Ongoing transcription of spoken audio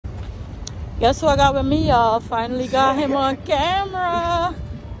Guess who I got with me, y'all? Finally got him on camera.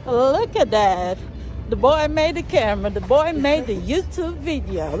 Look at that. The boy made the camera. The boy made the YouTube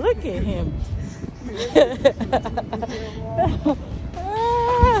video. Look at him.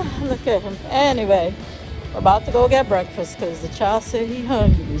 Look at him. Anyway, we're about to go get breakfast because the child said he's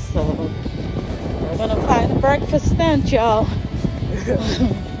hungry. So we're going to find a breakfast stand, y'all.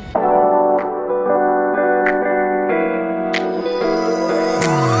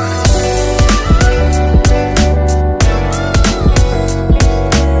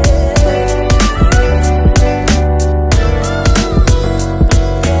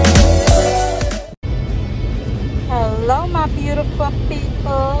 Hello my beautiful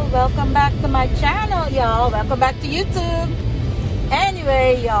people, welcome back to my channel, y'all. Welcome back to YouTube.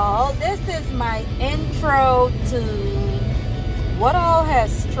 Anyway, y'all, this is my intro to what all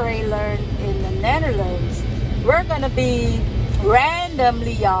has Trey learned in the Netherlands. We're gonna be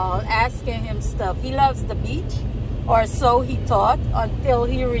randomly, y'all, asking him stuff. He loves the beach, or so he thought, until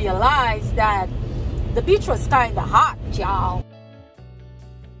he realized that the beach was kind of hot, y'all.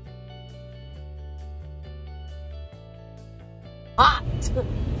 Hot.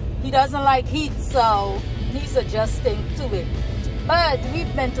 He doesn't like heat, so he's adjusting to it. But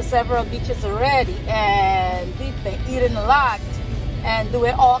we've been to several beaches already, and we've been eating a lot and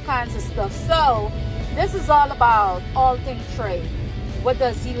doing all kinds of stuff. So this is all about all things Trey. What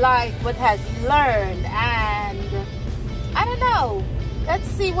does he like? What has he learned? And I don't know. Let's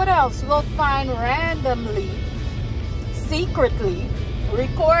see what else we'll find randomly, secretly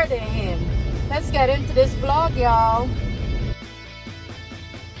recording him. Let's get into this vlog, y'all.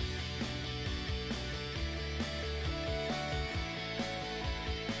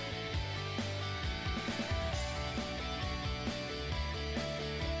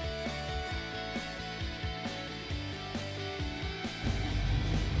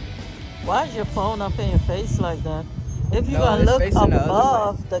 Why is your phone up in your face like that? If you're gonna look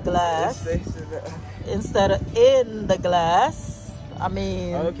above the glass instead of in the glass, I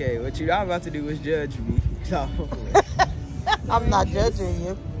mean... Okay, what you're not about to do is judge me. So. I'm not judging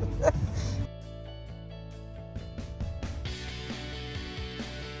you.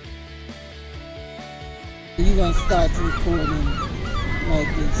 You're gonna start recording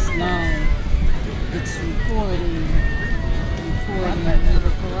like this. Now it's recording. We look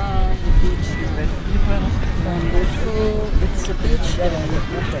around the beach from the food. It's a beach day, and we're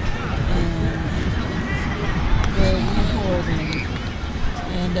recording.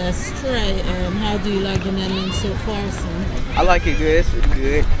 And that's Trey. And how do you like the Netherlands so far, son? I like it good. It's pretty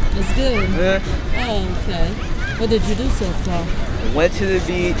good. It's good? Yeah. Oh, okay. What did you do so far? Went to the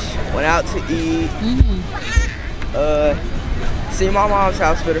beach, went out to eat. See my mom's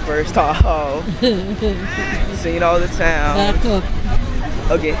house for the first time. Seen all the towns. Back up.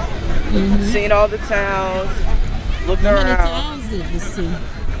 Okay. Seen all the towns. Looked around. How many towns did you see?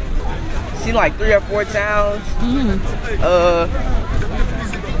 Seen like 3 or 4 towns.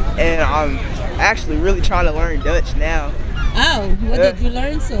 And I'm actually really trying to learn Dutch now. Oh, what did you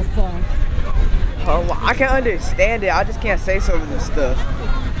learn so far? I can understand it. I just can't say some of this stuff.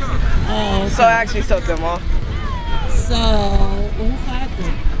 Oh, okay. So ask me something, Mom. So, who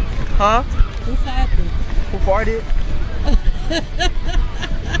farted? Huh? Who farted? Who farted?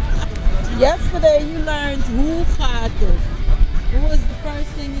 Yesterday you learned who farted. What was the first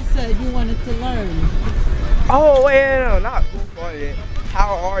thing you said you wanted to learn? Oh, wait, no, not who farted.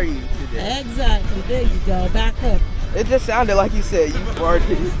 How are you today? Exactly. There you go. Back up. It just sounded like you said you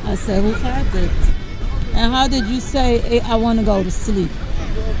farted. I said who farted. And how did you say, hey, I want to go to sleep?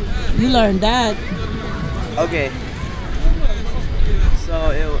 You learned that. Okay.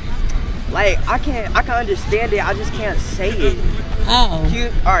 So it, like I can understand it. I just can't say it. Oh.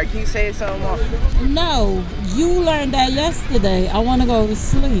 Alright, can you say it something more? No, you learned that yesterday. I want to go to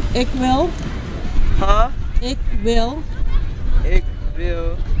sleep. Ik wil. Huh? Ik wil. Ik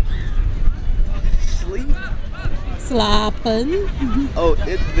wil sleep. Slapen. Oh,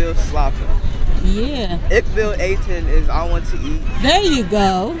 ik wil slapen. Yeah. Ik wil eten is I want to eat. There you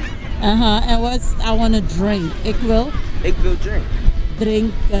go. And what's I want to drink? Ik wil. Ik wil drink.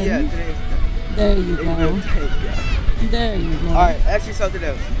 Drinken. Yeah, drink. There you Ik go. wil drinken. There you go. Alright, ask you something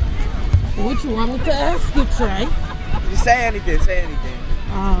else. What you wanted to ask you, Trey? Just say anything, say anything.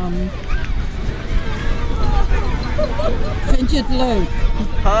 Vind je het leuk?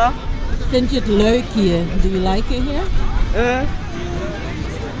 Huh? Vind je het leuk hier? Do you like it here?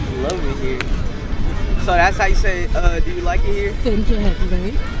 Love it here. So that's how you say, do you like it here? Vind je het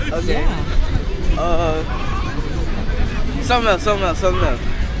leuk? Okay. Yeah. Something else.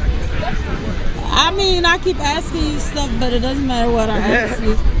 I mean, I keep asking you stuff, but it doesn't matter what I ask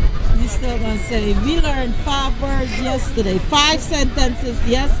you. You still gonna say, we learned 5 words yesterday, 5 sentences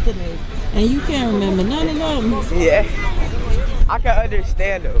yesterday, and you can't remember none of them. Yeah. I can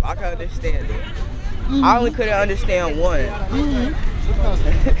understand them. I can understand them. I only couldn't understand one.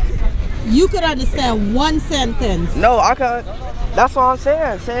 You could understand 1 sentence. No, I can. That's what I'm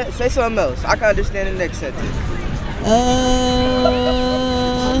saying. Say something else. I can understand the next sentence.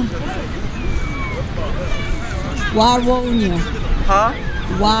 Warwonya. Huh?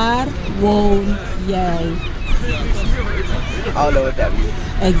 Warwonya. I don't know what that means.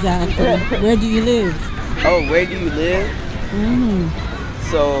 Exactly. Where do you live? Oh, where do you live?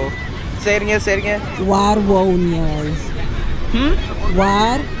 So, say it again. Say it again. Warwonya.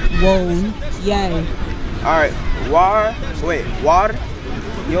 Warwonya. All right. War.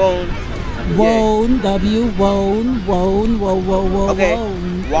 Yon. Won. Won. Okay.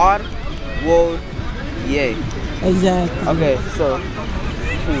 War. Won. Yay. Exactly. Okay. So,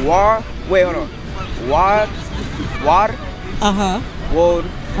 war. Wait. Hold on. War. Won.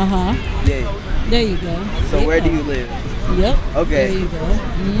 Yay. There you go. So where do you live? Yep. Okay. There you go.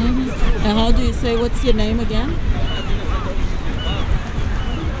 And how do you say, what's your name again?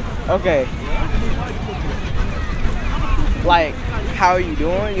 Okay. Like, how are you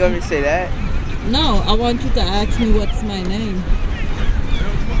doing? You want me to say that? No, I want you to ask me what's my name.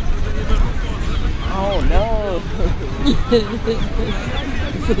 Oh no. You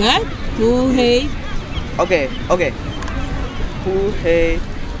forgot? Who hey? Okay. Who hey?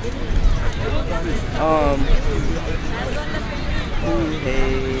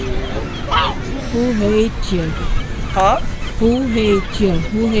 Who hates you? Huh? Who hates you?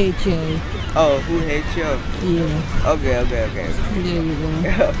 Who hates you? Oh, who hates you? Yeah. Okay. There you go.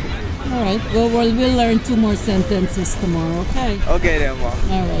 Alright, well we'll learn 2 more sentences tomorrow, okay? Okay then, Mom.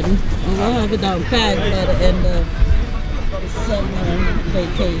 Alrighty. We'll have it down packed by the end of the summer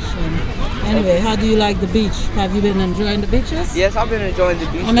vacation. Anyway, how do you like the beach? Have you been enjoying the beaches? Yes, I've been enjoying the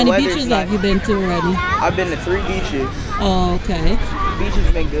beach. How many beaches have you been to already? I've been to 3 beaches. Oh, okay. The beach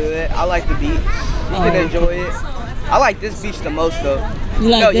has been good. I like the beach. You can enjoy it. I like this beach the most though. You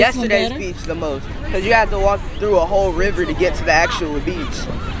like this yesterday's one beach the most. Because you had to walk through a whole river to get to the actual beach.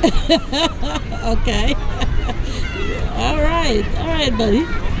 Okay. Alright, buddy.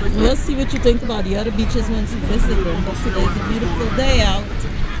 We'll see what you think about the other beaches once you visit them. But today's a beautiful day out.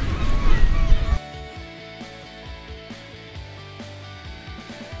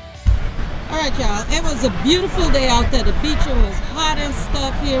 Alright, y'all. It was a beautiful day out there. The beach was hot and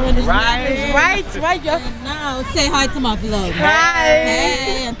stuff here in the Right, y'all. And now, say hi to my vlog. Hi.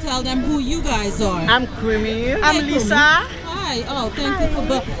 Hey, and tell them who you guys are. I'm Creamy. Hey, I'm Lisa. Hi. Oh, thank you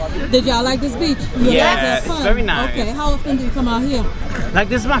for. Did y'all like this beach? Yes, it's very nice. Okay, how often do you come out here? Like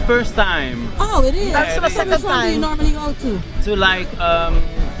this is my first time Oh, it is. That's the So second which one do you time. normally go to? to like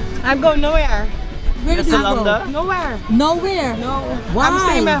I'm going nowhere. Where do you go? Salanda. Nowhere. Nowhere. No. Why? I'm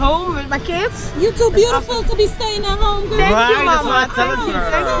staying at home with my kids. You too beautiful to be staying at home, girl. Thank Right, you, that's Mama. what I tell Thank you. her.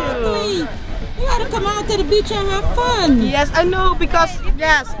 Exactly. You gotta come out to the beach and have fun. Yes, I know because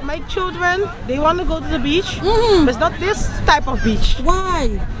yes, my children they want to go to the beach, Mhm. but it's not this type of beach.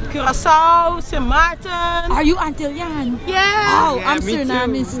 Why? Curacao, St. Martin. Are you Antillean? Yeah. Oh, I'm me too.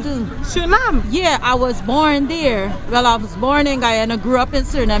 Surinamese too. Suriname. Yeah, I was born there. Well, I was born in Guyana, grew up in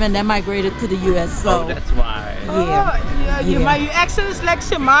Suriname, and then migrated to the U.S. So, oh, that's why. yeah. Yeah. My accent is like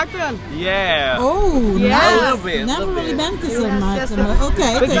St. Martin. Yeah. Oh, Yeah. nice. A little bit, Never little really bit. been to St. Martin. yes. But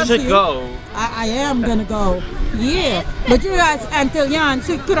okay, But you thank should go. I am gonna go. Yeah, but you guys Antillean,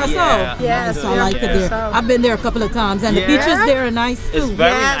 so Curacao. Yeah. Yes, Nice, I like it there. Curacao. I've been there a couple of times, and the Yeah. beaches there are nice too. It's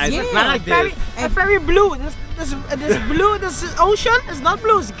very Yes, nice. It's yeah. not like this. Very blue. This blue. This ocean is not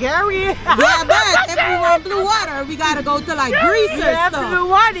blue. It's scary. Yeah, but if we want blue water, we gotta go to like Greece or Yeah, stuff. blue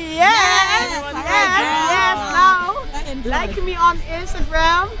water. Yes. Yes. Now, Enjoy. like me on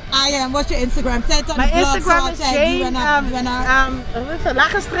Instagram. I am. What's your Instagram? Say it on My the blog, so Instagram I'll is tag you Jane. when I- Wat is het?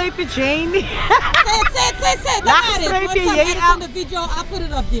 Lagenstreepje Jane. Say it. Laagstreepje, Once I'm JL. editing the video, I'll put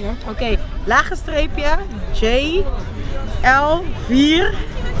it up there. Oké, lagenstreepje JL4.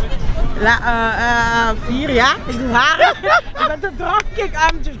 4, ja. Ik doe haren. Ik ben te dronk.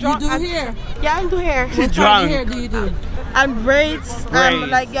 I'm just You drunk. do hair. Yeah, I do hair. What kind of drunk. hair do you do? And braids. Braids.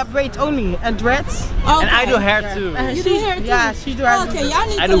 Like braids only. And dreads. And I do Okay. hair too. You do hair too? Yeah, she do hair. Okay, y'all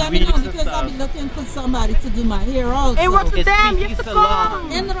need I to do let me know weaves and because I'll stuff. be looking for somebody to do my hair also. In Rotterdam, It's you have to salon.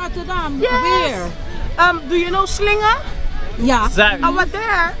 come. In Rotterdam, Yes. where? Do you know slinger? Yeah. Exactly. Over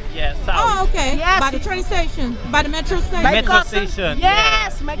there. Yeah, south. Oh, okay. Yes. By the train station, by the metro station. My Metro cousin, station,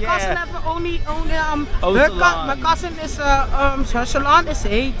 yes, yeah. my Yeah. cousin have only Own her salon. my cousin is her salon is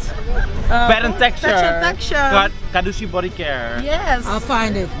 8. Pet and texture. Pet and texture. Kadushi body care. Yes. I'll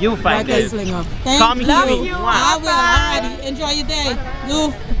find it. You'll find Right there, it. Slinger. Call me Thank Kiwi. you. Wow. I will. Bye. Alrighty. Enjoy your day.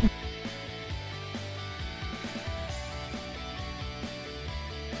 You.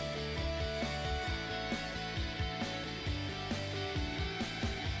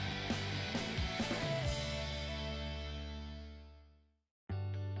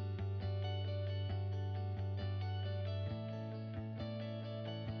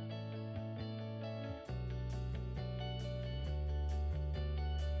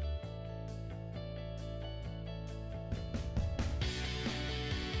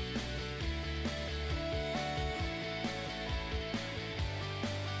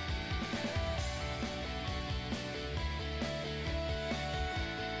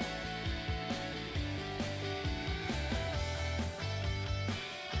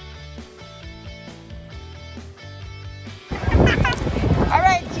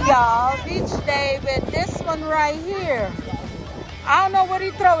 Alright, y'all. Beach day with this one right here. I don't know what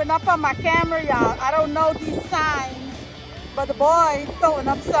he's throwing up on my camera, y'all. I don't know these signs. But the boy throwing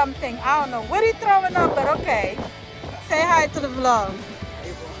up something. I don't know what he's throwing up, but okay. Say hi to the vlog.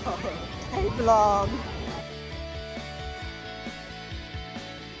 Hey vlog.